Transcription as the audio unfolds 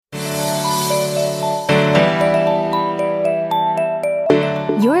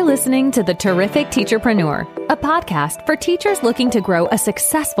listening to The Terrific Teacherpreneur, a podcast for teachers looking to grow a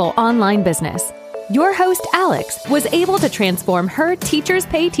successful online business. Your host, Alex, was able to transform her Teachers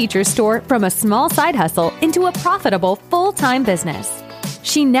Pay Teachers store from a small side hustle into a profitable full-time business.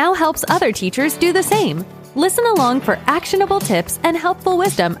 She now helps other teachers do the same. Listen along for actionable tips and helpful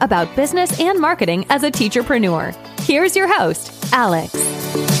wisdom about business and marketing as a teacherpreneur. Here's your host, Alex.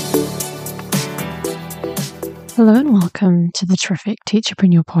 Hello and welcome to the Terrific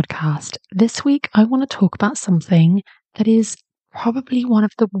Teacherpreneur podcast. This week, I want to talk about something that is probably one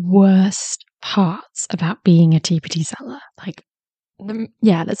of the worst parts about being a TPT seller.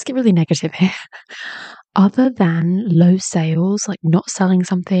 Let's get really negative here. Other than low sales, like not selling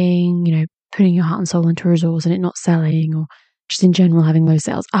something, putting your heart and soul into a resource and it not selling, or just in general having low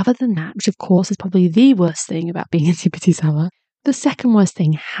sales. Other than that, which of course is probably the worst thing about being a TPT seller, the second worst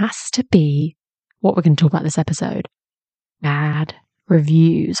thing has to be what we're going to talk about this episode: bad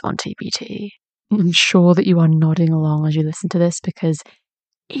reviews on TPT. I'm sure that you are nodding along as you listen to this because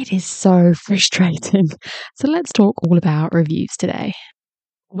it is so frustrating. So let's talk all about reviews today.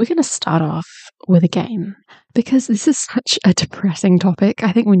 We're going to start off with a game because this is such a depressing topic.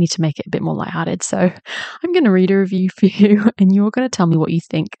 I think we need to make it a bit more lighthearted. So I'm going to read a review for you and you're going to tell me what you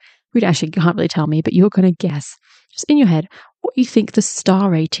think. You actually can't really tell me, but you're going to guess just in your head what you think the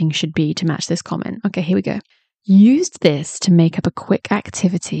star rating should be to match this comment. Okay, here we go. Used this to make up a quick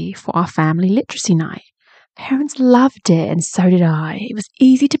activity for our family literacy night. Parents loved it and so did I. It was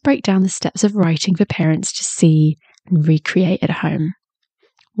easy to break down the steps of writing for parents to see and recreate at home.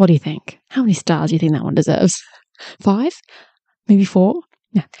 What do you think? How many stars do you think that one deserves? 5? Maybe 4?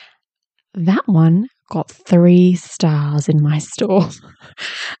 Yeah. That one got 3 stars in my store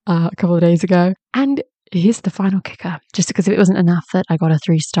a couple of days ago. And here's the final kicker. Just because if it wasn't enough that I got a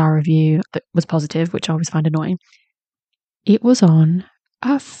 3-star review that was positive, which I always find annoying, it was on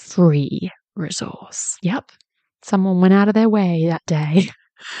a free resource. Yep. Someone went out of their way that day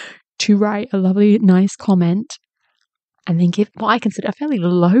to write a lovely, nice comment and then give what I consider a fairly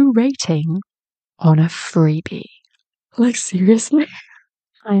low rating on a freebie. Like, seriously?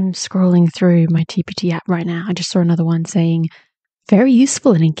 I'm scrolling through my TPT app right now. I just saw another one saying, very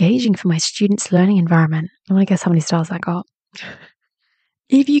useful and engaging for my students' learning environment. I want to guess how many stars that got.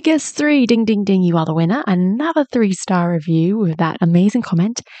 If you guess 3, ding, ding, ding, you are the winner. Another 3-star review with that amazing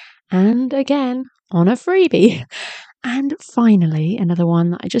comment. And again, on a freebie. And finally, another one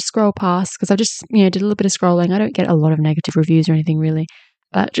that I just scroll past because I just, did a little bit of scrolling. I don't get a lot of negative reviews or anything really.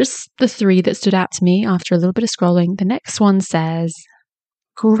 But just the 3 that stood out to me after a little bit of scrolling. The next one says,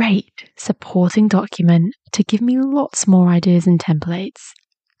 great supporting document to give me lots more ideas and templates.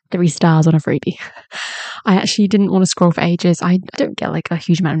 3 stars on a freebie. I actually didn't want to scroll for ages. I don't get like a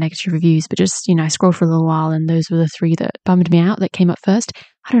huge amount of negative reviews, but just, I scrolled for a little while and those were the 3 that bummed me out that came up first.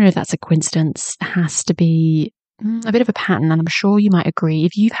 I don't know if that's a coincidence. It has to be a bit of a pattern, and I'm sure you might agree.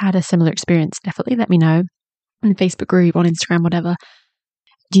 If you've had a similar experience, definitely let me know in the Facebook group, on Instagram, whatever.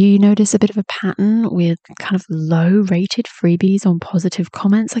 Do you notice a bit of a pattern with kind of low-rated freebies on positive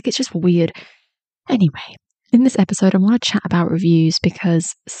comments? Like, it's just weird. Anyway, in this episode, I want to chat about reviews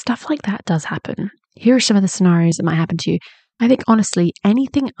because stuff like that does happen. Here are some of the scenarios that might happen to you. I think, honestly,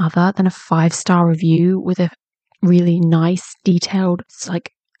 anything other than a 5-star review with a really nice, detailed,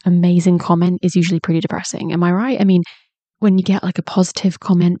 amazing comment is usually pretty depressing. Am I right? I mean, when you get like a positive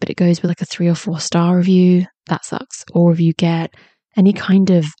comment, but it goes with like a 3 or 4-star review, that sucks. Or if you get any kind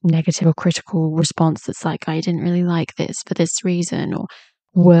of negative or critical response that's like, I didn't really like this for this reason, or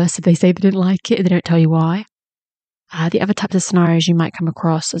worse, if they say they didn't like it and they don't tell you why. The other types of scenarios you might come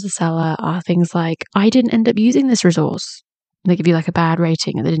across as a seller are things like, I didn't end up using this resource. They give you like a bad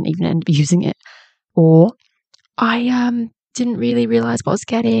rating and they didn't even end up using it. Or, I didn't really realize what I was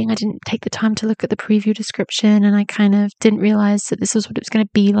getting. I didn't take the time to look at the preview description and I kind of didn't realize that this was what it was going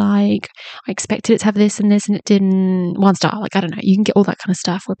to be like. I expected it to have this and this and it didn't. 1 star, I don't know. You can get all that kind of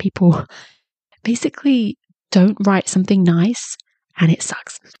stuff where people basically don't write something nice and it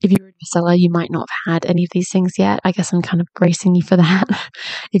sucks. If you're a seller, you might not have had any of these things yet. I guess I'm kind of gracing you for that.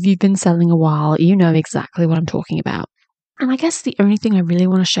 If you've been selling a while, you know exactly what I'm talking about. And I guess the only thing I really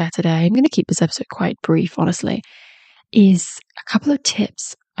want to share today, I'm going to keep this episode quite brief, honestly, is a couple of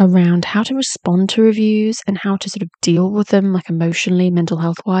tips around how to respond to reviews and how to sort of deal with them, like emotionally, mental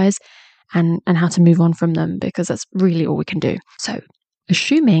health wise, and how to move on from them, because that's really all we can do. So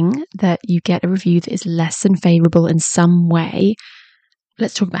assuming that you get a review that is less than favorable in some way,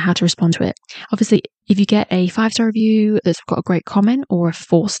 let's talk about how to respond to it. Obviously, if you get a 5-star review that's got a great comment or a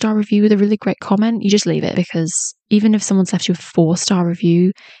 4-star review with a really great comment, you just leave it, because even if someone's left you a 4-star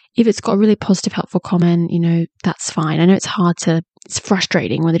review, If it's got a really positive, helpful comment, that's fine. I know it's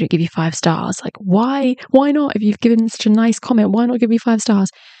frustrating when they don't give you 5 stars. Like, why not? If you've given such a nice comment, why not give me 5 stars?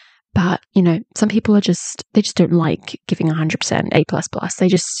 But, some people they just don't like giving 100% A++.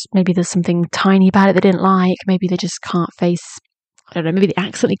 Maybe there's something tiny about it they didn't like. Maybe they just can't face, I don't know, maybe they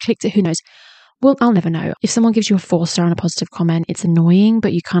accidentally clicked it. Who knows? Well, I'll never know. If someone gives you a 4-star and a positive comment, it's annoying,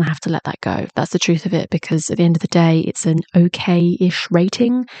 but you kind of have to let that go. That's the truth of it, because at the end of the day, it's an okay-ish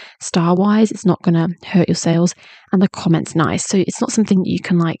rating. Star-wise, it's not going to hurt your sales, and the comment's nice. So it's not something that you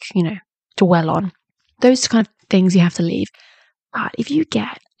can dwell on. Those kind of things you have to leave. But if you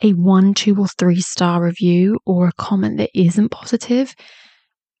get a 1, 2, or 3-star review or a comment that isn't positive,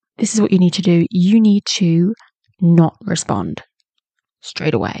 this is what you need to do. You need to not respond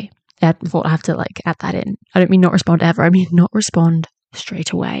straight away. I thought I have to add that in. I don't mean not respond ever. I mean not respond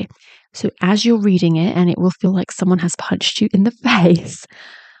straight away. So as you're reading it and it will feel like someone has punched you in the face,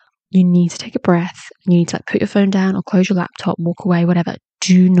 you need to take a breath. You need to put your phone down or close your laptop, walk away, whatever.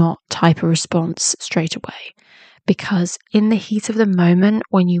 Do not type a response straight away. Because in the heat of the moment,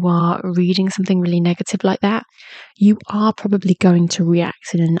 when you are reading something really negative like that, you are probably going to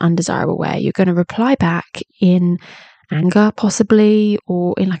react in an undesirable way. You're going to reply back in anger, possibly,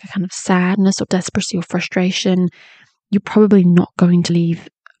 or in a kind of sadness or desperation or frustration. You're probably not going to leave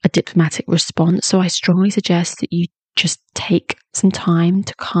a diplomatic response. So I strongly suggest that you just take some time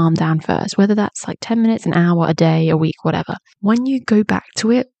to calm down first, whether that's 10 minutes, an hour, a day, a week, whatever. When you go back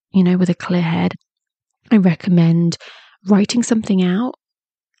to it, with a clear head, I recommend writing something out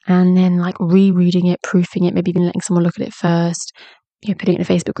and then rereading it, proofing it, maybe even letting someone look at it first, putting it in a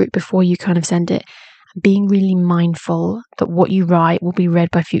Facebook group before you kind of send it. Being really mindful that what you write will be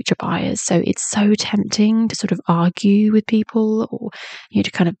read by future buyers. So it's so tempting to sort of argue with people or,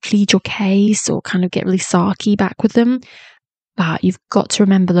 to kind of plead your case or kind of get really sarky back with them. But you've got to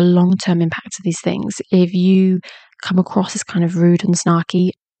remember the long-term impacts of these things. If you come across as kind of rude and snarky,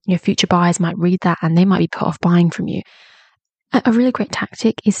 future buyers might read that and they might be put off buying from you. A really great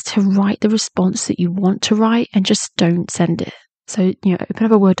tactic is to write the response that you want to write and just don't send it. So, open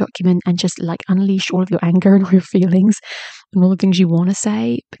up a Word document and just unleash all of your anger and all your feelings and all the things you want to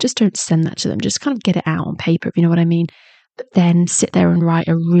say, but just don't send that to them. Just kind of get it out on paper, if you know what I mean. But then sit there and write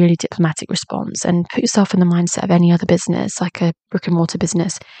a really diplomatic response and put yourself in the mindset of any other business, like a brick and mortar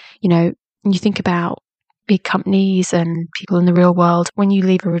business. You think about big companies and people in the real world, when you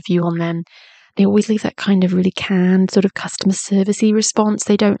leave a review on them, they always leave that kind of really canned sort of customer servicey response.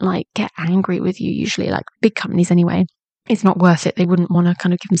 They don't get angry with you usually, big companies anyway. It's not worth it. They wouldn't want to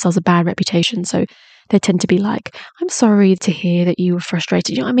kind of give themselves a bad reputation. So they tend to be I'm sorry to hear that you were frustrated.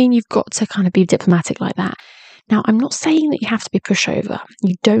 You know what I mean? You've got to kind of be diplomatic like that. Now, I'm not saying that you have to be a pushover.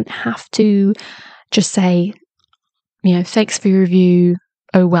 You don't have to just say, thanks for your review,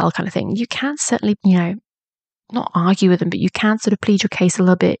 oh well, kind of thing. You can certainly, not argue with them, but you can sort of plead your case a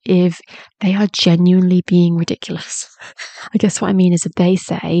little bit if they are genuinely being ridiculous. I guess what I mean is if they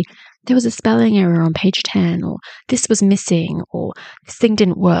say, there was a spelling error on page 10, or this was missing, or this thing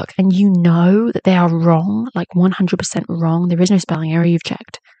didn't work, and you know that they are wrong, 100% wrong, there is no spelling error, you've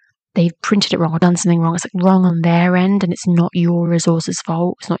checked. They've printed it wrong or done something wrong. It's wrong on their end and it's not your resource's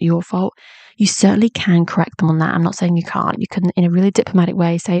fault. It's not your fault. You certainly can correct them on that. I'm not saying you can't. You can, in a really diplomatic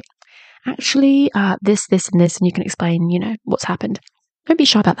way, say, actually, this, and this, and you can explain, what's happened. Don't be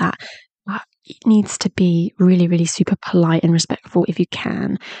shy about that. It needs to be really, really super polite and respectful if you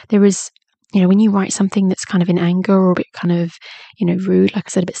can. There is, when you write something that's kind of in anger or a bit kind of, rude, like I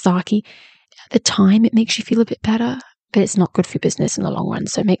said, a bit sarky, at the time it makes you feel a bit better, but it's not good for your business in the long run.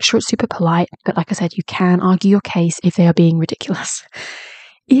 So make sure it's super polite. But like I said, you can argue your case if they are being ridiculous.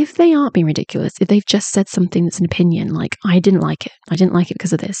 If they aren't being ridiculous, if they've just said something that's an opinion, like, I didn't like it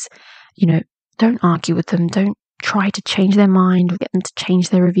because of this, don't argue with them. Don't try to change their mind or get them to change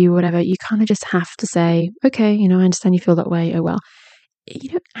their review or whatever. You kind of just have to say, okay, I understand you feel that way. Oh, well. You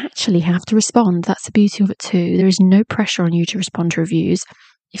don't actually have to respond. That's the beauty of it too. There is no pressure on you to respond to reviews.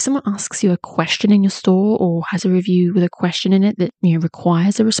 If someone asks you a question in your store or has a review with a question in it that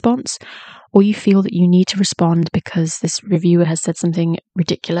requires a response, or you feel that you need to respond because this reviewer has said something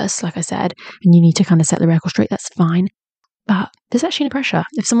ridiculous, like I said, and you need to kind of set the record straight, that's fine. But there's actually no pressure.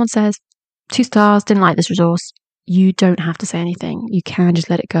 If someone says 2 stars, didn't like this resource, you don't have to say anything. You can just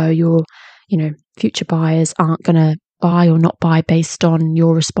let it go. Your, future buyers aren't going to buy or not buy based on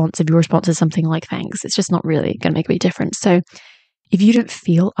your response. If your response is something like thanks, it's just not really going to make a big difference. So if you don't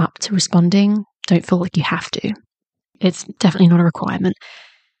feel up to responding, don't feel like you have to. It's definitely not a requirement.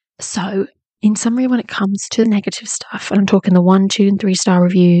 So in summary, when it comes to the negative stuff, and I'm talking the 1, 2, and 3 star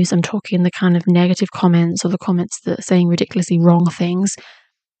reviews, I'm talking the kind of negative comments or the comments that are saying ridiculously wrong things,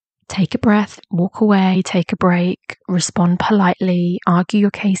 take a breath, walk away, take a break, respond politely, argue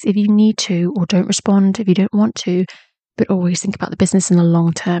your case if you need to, or don't respond if you don't want to, but always think about the business in the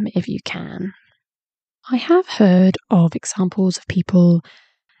long term if you can. I have heard of examples of people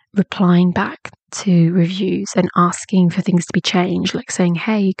replying back to reviews and asking for things to be changed, like saying,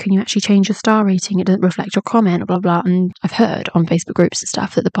 hey, can you actually change your star rating? It doesn't reflect your comment, blah, blah. And I've heard on Facebook groups and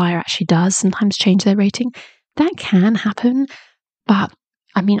stuff that the buyer actually does sometimes change their rating. That can happen, but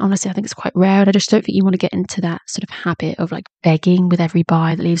I mean, honestly, I think it's quite rare, and I just don't think you want to get into that sort of habit of like begging with every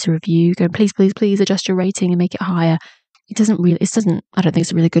buyer that leaves a review, going, please, please, please adjust your rating and make it higher. I don't think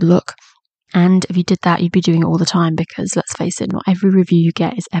it's a really good look. And if you did that, you'd be doing it all the time, because let's face it, not every review you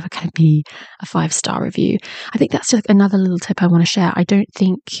get is ever going to be a 5-star review. I think that's just another little tip I want to share. I guess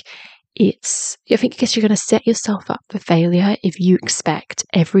you're going to set yourself up for failure if you expect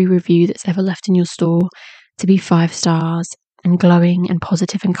every review that's ever left in your store to be 5 stars and glowing and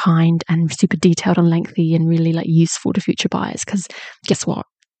positive and kind and super detailed and lengthy and really like useful to future buyers. Because guess what?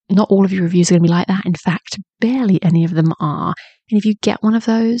 Not all of your reviews are going to be like that. In fact, barely any of them are. And if you get one of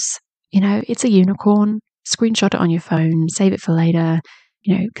those, it's a unicorn. Screenshot it on your phone, save it for later,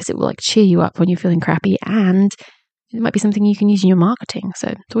 because it will like cheer you up when you're feeling crappy, and it might be something you can use in your marketing. So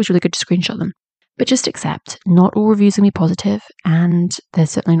it's always really good to screenshot them. But just accept, not all reviews are going to be positive, and they're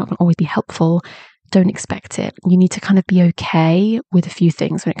certainly not going to always be helpful. Don't expect it. You need to kind of be okay with a few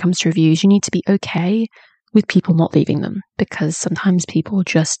things when it comes to reviews. You need to be okay with people not leaving them, because sometimes people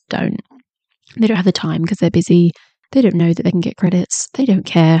just don't. They don't have the time because they're busy. They don't know that they can get credits. They don't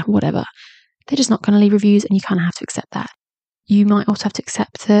care, whatever. They're just not going to leave reviews, and you kind of have to accept that. You might also have to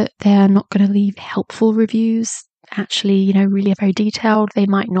accept that they're not going to leave helpful reviews. Actually, really very detailed. They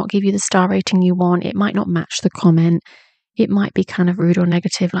might not give you the star rating you want. It might not match the comment. It might be kind of rude or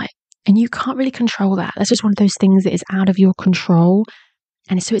negative, and you can't really control that. That's just one of those things that is out of your control.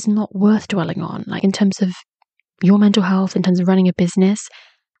 And so it's not worth dwelling on. Like in terms of your mental health, in terms of running a business,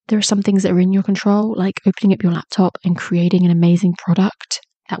 there are some things that are in your control, like opening up your laptop and creating an amazing product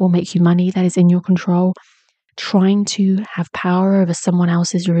that will make you money. That is in your control. Trying to have power over someone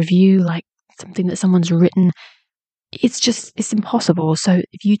else's review, like something that someone's written, it's impossible. So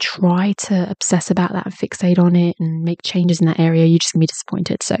if you try to obsess about that and fixate on it and make changes in that area, you're just going to be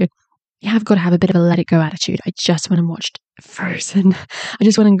disappointed. So you have got to have a bit of a let it go attitude. I just went and watched Frozen. I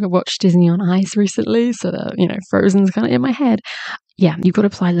just went and watched Disney on Ice recently, so that, Frozen's kind of in my head. Yeah, you've got to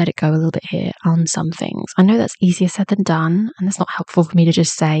apply let it go a little bit here on some things. I know that's easier said than done, and it's not helpful for me to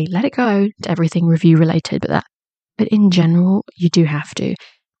just say let it go to everything review related, but in general, you do have to.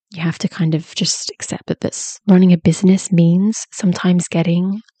 You have to kind of just accept that running a business means sometimes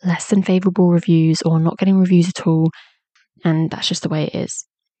getting less than favorable reviews or not getting reviews at all, and that's just the way it is.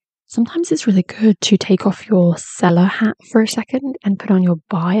 Sometimes it's really good to take off your seller hat for a second and put on your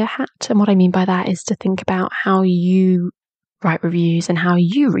buyer hat. And what I mean by that is to think about how you write reviews and how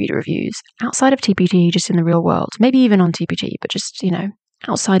you read reviews outside of TPT, just in the real world, maybe even on TPT, but just,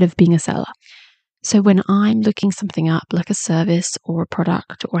 outside of being a seller. So when I'm looking something up, like a service or a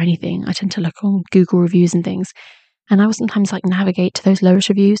product or anything, I tend to look on Google reviews and things. And I will sometimes navigate to those lowest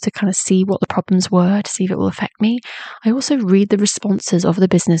reviews to kind of see what the problems were, to see if it will affect me. I also read the responses of the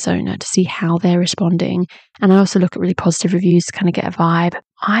business owner to see how they're responding. And I also look at really positive reviews to kind of get a vibe.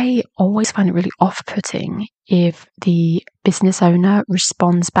 I always find it really off-putting if the business owner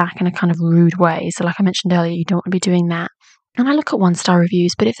responds back in a kind of rude way. So like I mentioned earlier, you don't want to be doing that. And I look at 1-star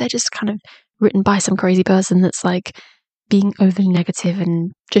reviews, but if they're just kind of written by some crazy person that's being overly negative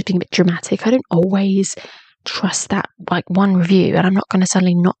and just being a bit dramatic, I don't always trust that one review, and I'm not going to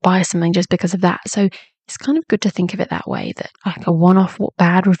suddenly not buy something just because of that. So it's kind of good to think of it that way, that a one-off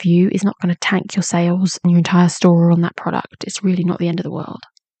bad review is not going to tank your sales and your entire store on that product. It's really not the end of the world.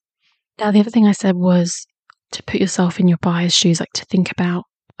 Now, the other thing I said was to put yourself in your buyer's shoes, to think about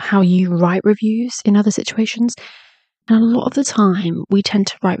how you write reviews in other situations. And a lot of the time, we tend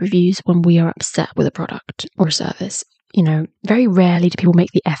to write reviews when we are upset with a product or a service. Very rarely do people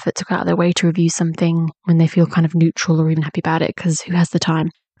make the effort to go out of their way to review something when they feel kind of neutral or even happy about it, because who has the time?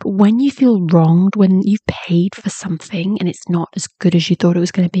 But when you feel wronged, when you've paid for something and it's not as good as you thought it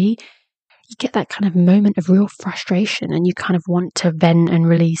was going to be, you get that kind of moment of real frustration and you kind of want to vent and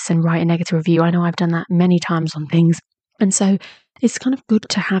release and write a negative review. I know I've done that many times on things. And so it's kind of good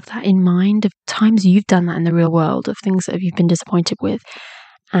to have that in mind of times you've done that in the real world, of things that you've been disappointed with.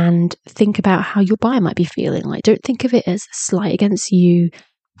 And think about how your buyer might be feeling. Don't think of it as a slight against you.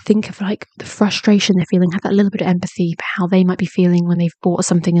 Think of the frustration they're feeling. Have that little bit of empathy for how they might be feeling when they've bought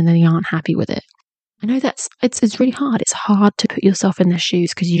something and they aren't happy with it. I know it's really hard. It's hard to put yourself in their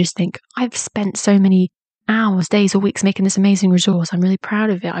shoes because you just think, I've spent so many hours, days, or weeks making this amazing resource. I'm really proud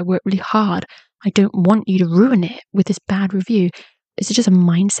of it. I work really hard. I don't want you to ruin it with this bad review. It's just a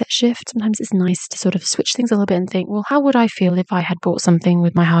mindset shift. Sometimes it's nice to sort of switch things a little bit and think, well, how would I feel if I had bought something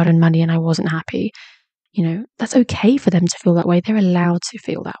with my hard-earned money and I wasn't happy? That's okay for them to feel that way. They're allowed to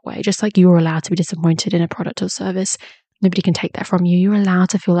feel that way, just like you're allowed to be disappointed in a product or service. Nobody can take that from you. You're allowed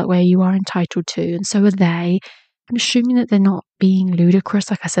to feel that way. You are entitled to, and so are they. I'm assuming that they're not being ludicrous,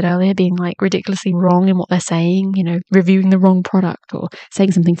 like I said earlier, being like ridiculously wrong in what they're saying, reviewing the wrong product or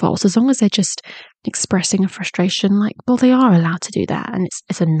saying something false. As long as they're just expressing a frustration, well, they are allowed to do that. And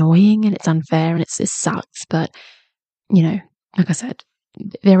it's annoying and it's unfair and it sucks. But, like I said,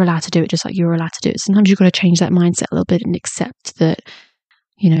 they're allowed to do it just like you're allowed to do it. Sometimes you've got to change that mindset a little bit and accept that,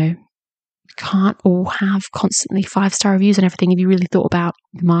 can't all have constantly 5-star reviews and everything. If you really thought about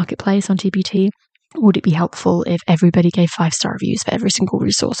the marketplace on TPT, would it be helpful if everybody gave 5-star reviews for every single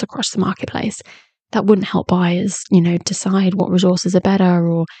resource across the marketplace? That wouldn't help buyers, decide what resources are better,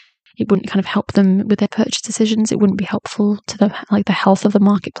 or it wouldn't kind of help them with their purchase decisions. It wouldn't be helpful to the health of the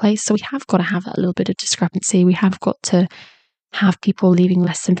marketplace. So we have got to have that little bit of discrepancy. We have got to have people leaving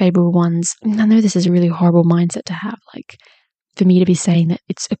less than favorable ones. I know this is a really horrible mindset to have, for me to be saying that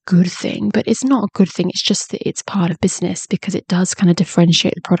it's a good thing, but it's not a good thing. It's just that it's part of business because it does kind of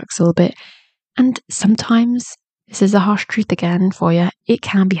differentiate the products a little bit. And sometimes, this is the harsh truth again for you, it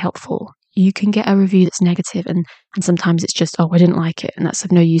can be helpful. You can get a review that's negative and sometimes it's just, oh, I didn't like it and that's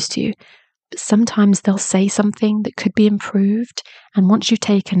of no use to you. But sometimes they'll say something that could be improved. And once you've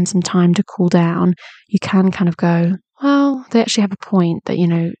taken some time to cool down, you can kind of go, well, they actually have a point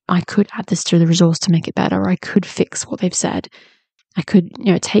that, I could add this to the resource to make it better, or I could fix what they've said. I could,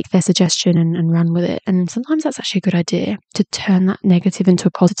 take their suggestion and run with it. And sometimes that's actually a good idea to turn that negative into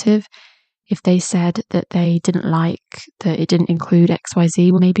a positive. If they said that they didn't like that it didn't include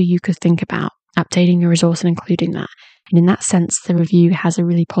XYZ, well, maybe you could think about updating your resource and including that. And in that sense, the review has a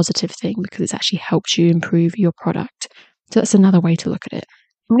really positive thing because it's actually helped you improve your product. So that's another way to look at it.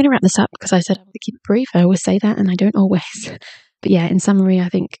 I'm going to wrap this up because I said I would keep it brief. I always say that and I don't always. But yeah, in summary, I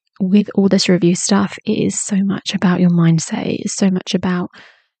think with all this review stuff, it is so much about your mindset. It is so much about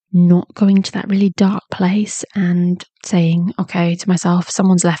not going to that really dark place and saying, okay, to myself,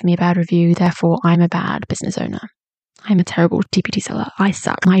 someone's left me a bad review, therefore I'm a bad business owner. I'm a terrible TPT seller. I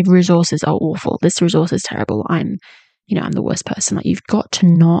suck. My resources are awful. This resource is terrible. I'm the worst person. You've got to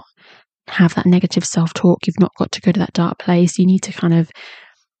not have that negative self-talk. You've not got to go to that dark place. You need to kind of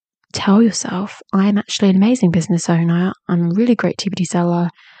tell yourself, I'm actually an amazing business owner. I'm a really great TPT seller.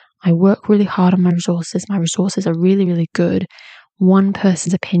 I work really hard on my resources. My resources are really, really good. One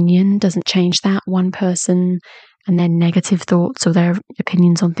person's opinion doesn't change that. One person and their negative thoughts or their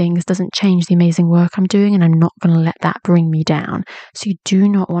opinions on things doesn't change the amazing work I'm doing, and I'm not going to let that bring me down. So you do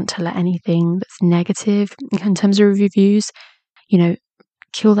not want to let anything that's negative in terms of reviews,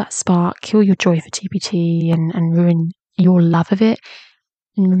 kill that spark, kill your joy for TPT and ruin your love of it.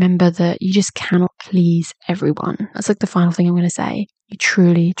 And remember that you just cannot please everyone. That's the final thing I'm going to say. You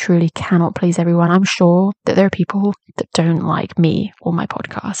truly, truly cannot please everyone. I'm sure that there are people that don't like me or my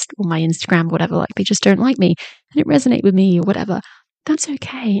podcast or my Instagram, whatever. They just don't like me and it resonates with me or whatever. That's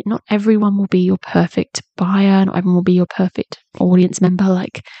okay. Not everyone will be your perfect buyer. Not everyone will be your perfect audience member.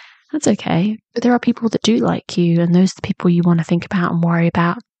 That's okay. But there are people that do like you, and those are the people you want to think about and worry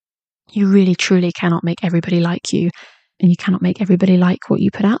about. You really, truly cannot make everybody like you. And you cannot make everybody like what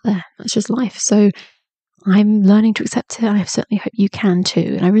you put out there. That's just life. So I'm learning to accept it. And I certainly hope you can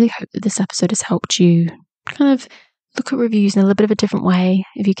too. And I really hope that this episode has helped you kind of look at reviews in a little bit of a different way.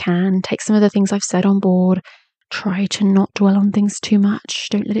 If you can, take some of the things I've said on board. Try to not dwell on things too much.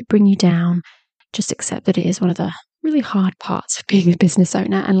 Don't let it bring you down. Just accept that it is one of the really hard parts of being a business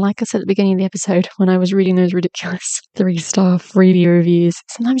owner. And like I said at the beginning of the episode, when I was reading those ridiculous 3-star freebie reviews,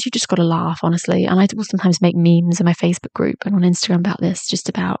 sometimes you just got to laugh, honestly. And I will sometimes make memes in my Facebook group and on Instagram about this, just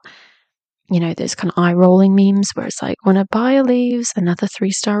about, those kind of eye-rolling memes where it's when a buyer leaves another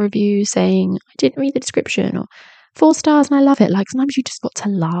 3-star review saying, I didn't read the description, or 4 stars and I love it. Sometimes you just got to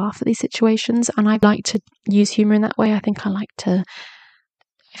laugh at these situations. And I like to use humor in that way. I think I like to,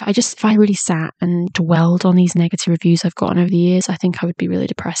 if I really sat and dwelled on these negative reviews I've gotten over the years, I think I would be really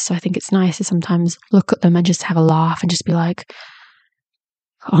depressed. So I think it's nice to sometimes look at them and just have a laugh and just be like,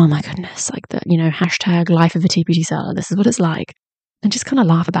 oh my goodness, hashtag life of a TPT seller. This is what it's like. And just kind of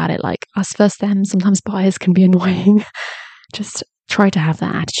laugh about it. Us versus them. Sometimes buyers can be annoying. Just try to have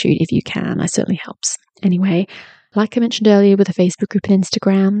that attitude if you can. That certainly helps. Anyway, like I mentioned earlier with the Facebook group and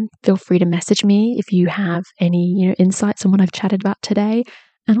Instagram, feel free to message me if you have any, insights on what I've chatted about today.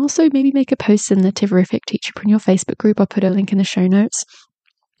 And also maybe make a post in the Terrific Teacherpreneur Facebook group. I'll put a link in the show notes.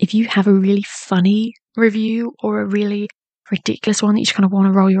 If you have a really funny review or a really ridiculous one that you just kind of want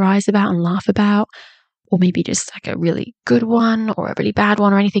to roll your eyes about and laugh about, or maybe just like a really good one or a really bad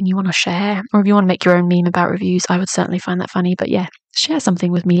one or anything you want to share, or if you want to make your own meme about reviews, I would certainly find that funny. But yeah, share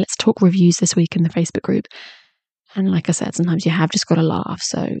something with me. Let's talk reviews this week in the Facebook group. And like I said, sometimes you have just got to laugh.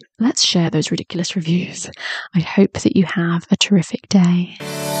 So let's share those ridiculous reviews. I hope that you have a terrific day.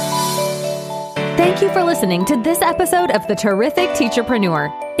 Thank you for listening to this episode of The Terrific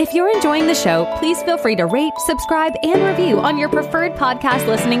Teacherpreneur. If you're enjoying the show, please feel free to rate, subscribe, and review on your preferred podcast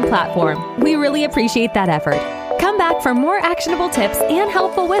listening platform. We really appreciate that effort. Come back for more actionable tips and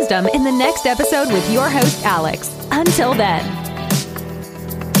helpful wisdom in the next episode with your host, Alex. Until then.